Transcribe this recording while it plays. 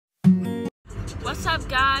What's up,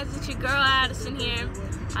 guys? It's your girl Addison here.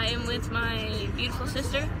 I am with my beautiful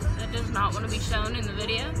sister that does not want to be shown in the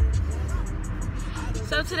video.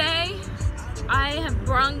 So today, I have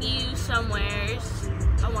brung you somewheres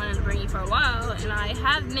I wanted to bring you for a while, and I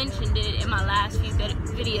have mentioned it in my last few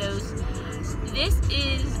videos. This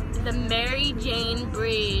is the Mary Jane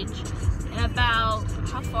Bridge, and about,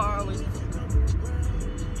 how far are we?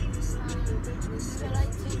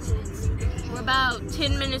 We're about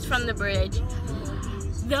 10 minutes from the bridge.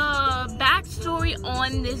 The backstory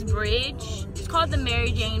on this bridge, it's called the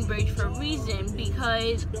Mary Jane Bridge for a reason,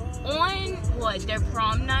 because on their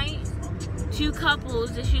prom night, two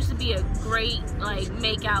couples, this used to be a great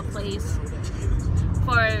make out place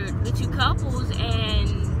for the two couples, and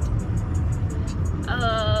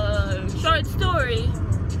short story,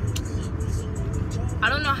 I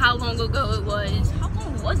don't know how long ago it was. How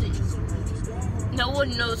long was it? No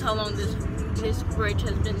one knows how long this bridge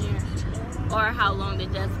has been here, or how long the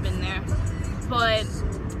death's been there. But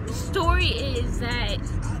the story is that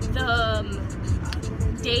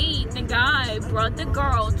the guy brought the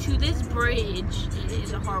girl to this bridge. It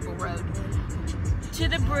is a horrible road. To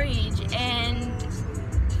the bridge, and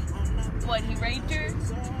he raped her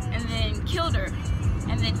and then killed her,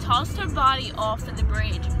 and then tossed her body off of the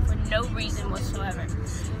bridge for no reason whatsoever.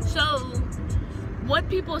 So what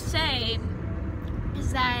people say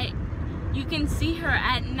is that you can see her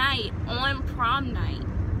at night on prom night.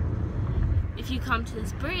 If you come to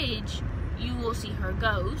this bridge, you will see her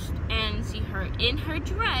ghost and see her in her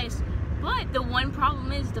dress. But the one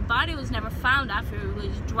problem is the body was never found after it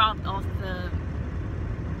was dropped off the,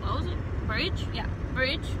 bridge? Yeah,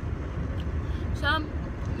 bridge. So,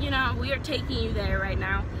 we are taking you there right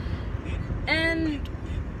now. And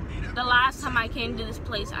the last time I came to this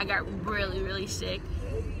place, I got really, really sick.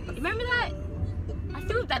 You remember that? I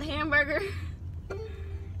threw up that hamburger.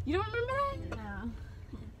 You don't remember that? No.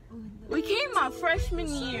 We came my freshman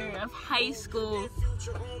year of high school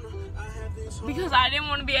because I didn't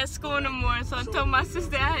want to be at school no more, so I told my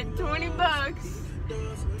sister I had 20 bucks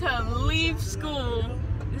to leave school.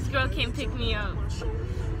 This girl came pick me up.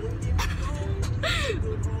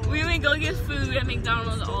 We would go get food at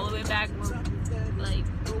McDonald's all the way back, like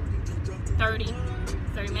 30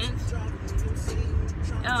 minutes.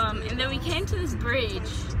 And then we came to this bridge.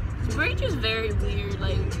 This bridge is very weird,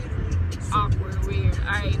 awkward, weird.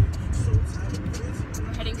 Alright,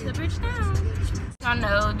 we're heading to the bridge now. I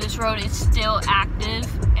know this road is still active,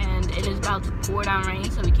 and it is about to pour down rain,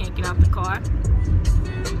 so we can't get out the car.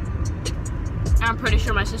 I'm pretty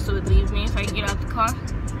sure my sister would leave me if I could get out the car.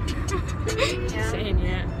 Yeah. Saying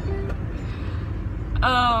yeah.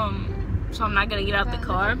 So I'm not gonna get out the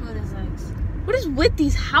car. What is with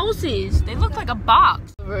these houses? They look like a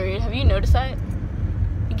box. Have you noticed that?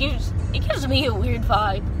 It gives me a weird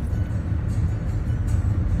vibe.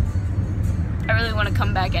 I really want to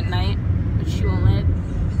come back at night, but she won't let.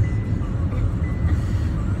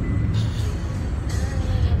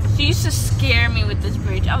 She used to scare me with this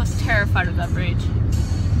bridge. I was terrified of that bridge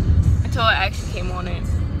until I actually came on it.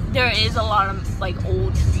 There is a lot of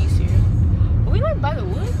old trees here. Are we by the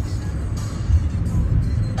woods?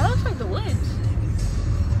 That looks like the woods.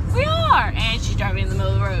 We are! And she's driving in the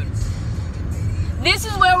middle of the road. This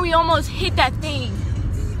is where we almost hit that thing.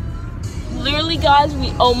 Literally, guys,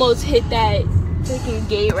 we almost hit that freaking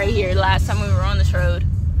gate right here last time we were on this road.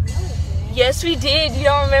 Yes, we did. You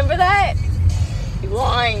don't remember that? You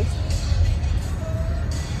lying.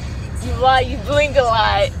 You lie. You blink a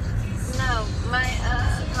lot. No, my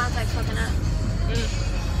contact's fucking up.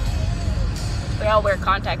 We all wear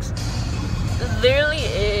contacts. Literally,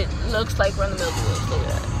 it looks like we're in the middle of the woods. Look at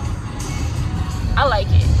that. I like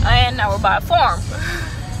it. And now we're by a farm.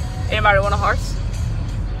 Anybody want a horse?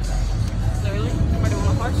 Literally, anybody want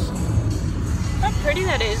a horse? How pretty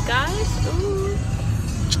that is, guys. Ooh.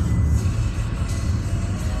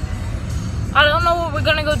 I don't know what we're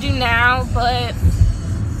gonna go do now, but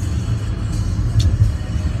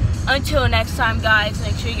until next time, guys,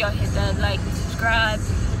 make sure y'all hit that like and subscribe.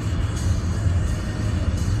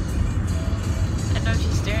 I know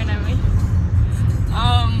she's staring at me.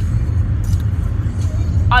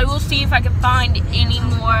 I will see if I can find any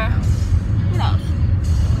more. What else?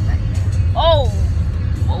 Oh!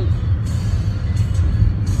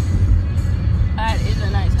 That is a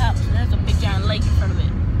nice house. There's a big giant lake in front of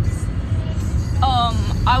it.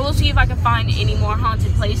 I will see if I can find any more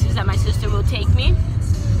haunted places that my sister will take me.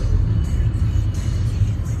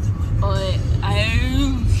 But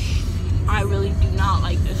I really do not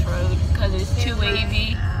like this road because it's too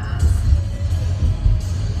wavy.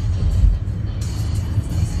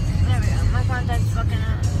 There we go. My contact's fucking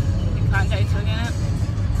up. Your contact's fucking up?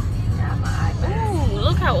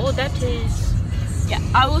 well, that is, yeah,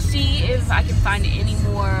 I will see if I can find any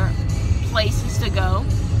more places to go.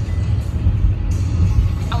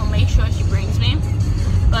 I will make sure she brings me.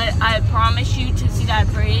 But I promise you to see that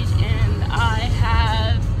bridge, and I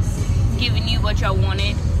have given you what y'all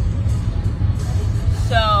wanted.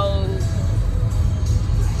 So,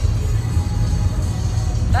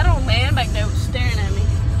 that old man back there was staring at me.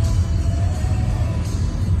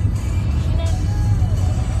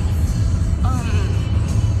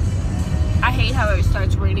 I hate how it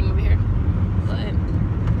starts raining over here. But,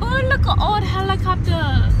 oh, look, an old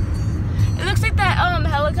helicopter. It looks like that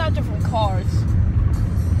helicopter from Cars.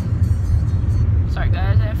 Sorry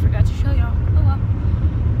guys, I forgot to show y'all. Oh well.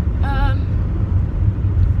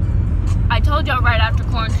 I told y'all right after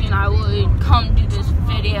quarantine I would come do this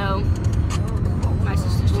video. My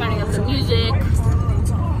sister's turning up the music.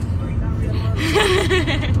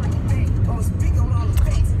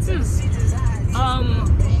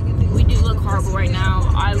 We do look horrible right now.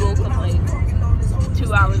 I woke up like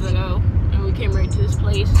 2 hours ago and we came right to this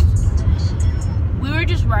place. We were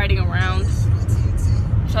just riding around,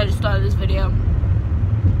 so I just started this video.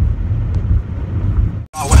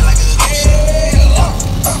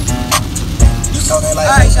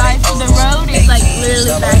 Alright guys, so the road is like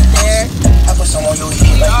literally back there.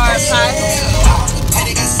 We are past,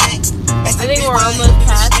 I think we're almost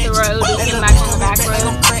past the road and getting back on the back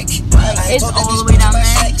road. It's all the way down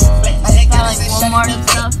there. Got like Walmart and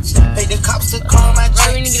stuff. Right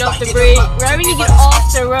when you get off the bridge, right when you get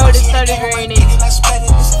off the road, it started raining.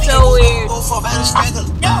 So weird.